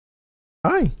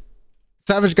Hi.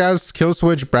 Savage Guys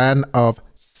Kxllswxtch brand of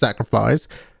sacrifice.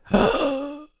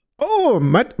 Oh,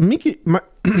 Mikey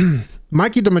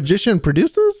the magician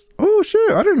produced this? Oh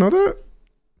shit, I didn't know that.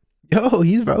 Yo,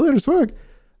 he's valid as fuck.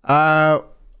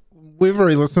 We've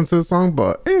already listened to the song,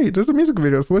 but hey, there's a music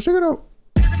video, so let's check it out.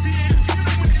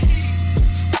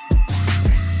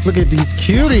 Look at these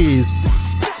cuties.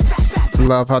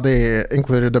 Love how they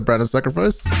included the brand of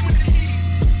sacrifice.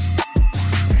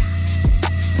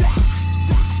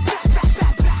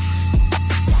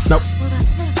 Nope. Well,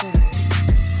 that's not very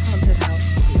haunted house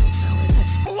feel now, is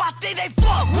it? Oh, I think they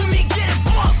fuck with me, get it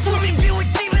bucked. With me, be with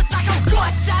demons like I'm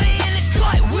guts. Out in the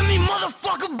cut. With me,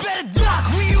 motherfucker, better duck.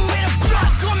 When you in a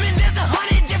block, coming, there's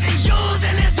 100 different views,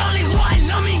 and there's only one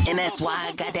on me. And that's why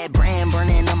I got that brand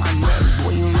burning on my neck.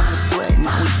 Boy, you know the threat.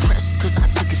 Now we pressed, cause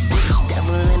I took his bitch.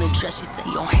 Devil in a dress, she say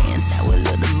your hands out a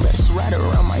little mess. Right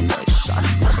around my neck. Shawty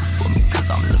wanna for me,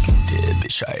 cause I'm looking dead,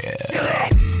 bitch, I am. Feel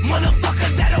that?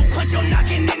 Motherfucker, that'll punch your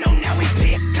knocking in. Oh, now we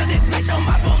pissed, cause this bitch on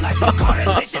my phone like some call it,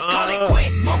 let's just call it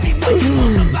quits. Won't be waiting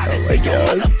on somebody to see your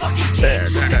motherfucking kid.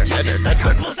 Shoot that bitch just like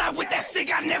I pulls out with that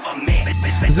sick I never miss.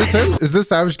 Is this him? Is this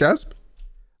Savage Gasp?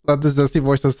 Love this dusty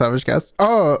voice of Savage Gasp.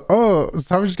 Oh,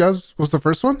 Savage Gasp was the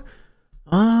first one?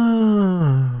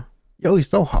 Ah, yo, he's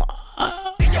so hot.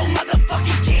 Yo,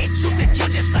 motherfucking kid, shoot the kill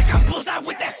just like I pulls out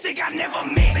with that sick I never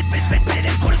miss. Better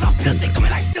than put us on pills,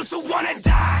 coming like still to wanna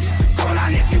die. Call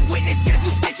on if you witness, get a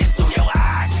few stitches through your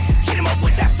eyes. Hit him up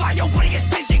with that fire, one of your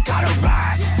station caught a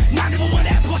ride. Now people want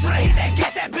that push when I hit that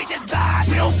gas, that bitch is glide.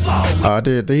 We don't fall.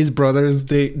 Dude, these brothers,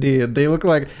 they look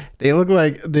like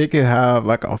they could have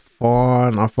like a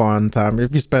fun time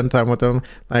if you spend time with them,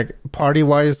 like party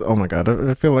wise. Oh my god,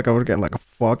 I feel like I would get like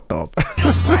fucked up. We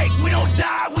don't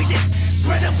die, we just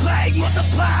spread the plague,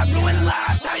 multiply, ruin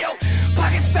lives. How yo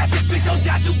pockets fast and feet so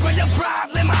down to bring the pride.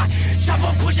 Let my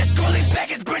chopper push it, scrolling back,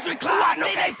 his bricks we climb. I know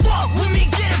they fuck with me,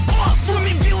 get it bucked. With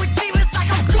me, be with demons like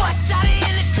I'm guts. Out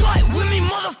in the cut. With me,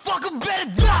 motherfucker, better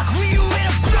duck. When you in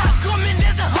a block, coming,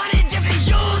 there's 100 different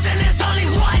views, and there's only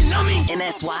one on me. And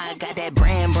that's why I got that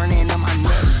brand burning on my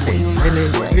neck.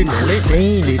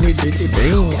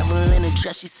 Devil in a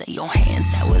dress, she say your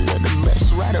hands out a little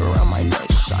mess. Right around my neck.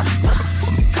 Shawty wanna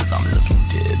for me, cause I'm looking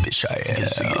dead, bitch, I am.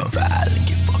 So get violent,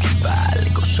 get fucking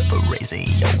violent. Go shove a razor in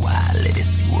your eye, let it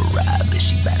see what ride. Bitch,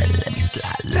 she better let me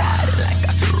slide like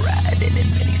I feel riding.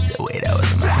 And then he said, wait, that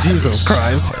was my Jesus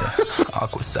Christ.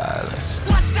 Awkward silence.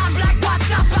 What's up, like,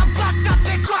 what's up, I'm bust up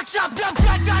and crunch up. The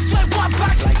blood does with one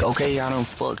punch. Like, okay, I done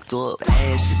fucked up.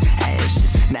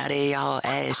 Ashes, now they all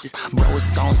ashes. Bro, it's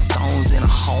throwing stones in a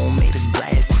home made of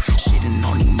glass. Shitting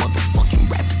on these motherfucking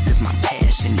rappers is my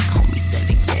passion. He call me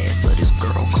Savage Gas, but his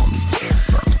girl call me Gas.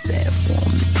 But I'm sad for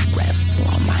him, it's a rap for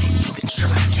him. I ain't even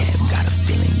try, Cap, got a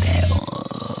feeling that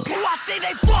I think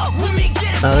they fuck with me,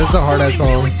 get it. Now this is a hard ass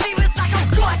song.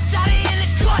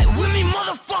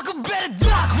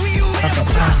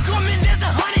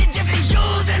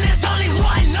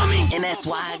 And that's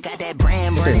why I got that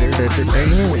brand burning on my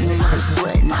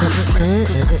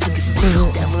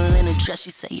devil in a dress,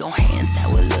 she say your hands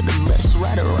out a little mess.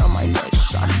 Right around my neck.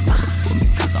 Shawty wanna for me,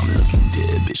 cause I'm looking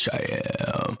dead, bitch, I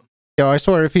am. Yo, I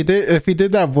swear, if he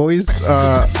did that voice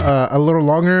a little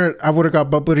longer, I would have got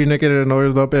butt booty naked and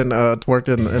noised up and twerked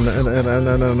in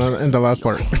the last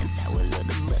part.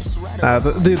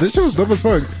 Dude, this shit was dope as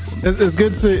fuck. It's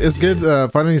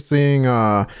good finally seeing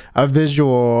a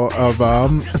visual of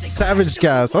Savage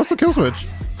Gas. Also Kxllswxtch.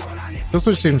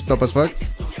 Kxllswxtch seems dope as fuck.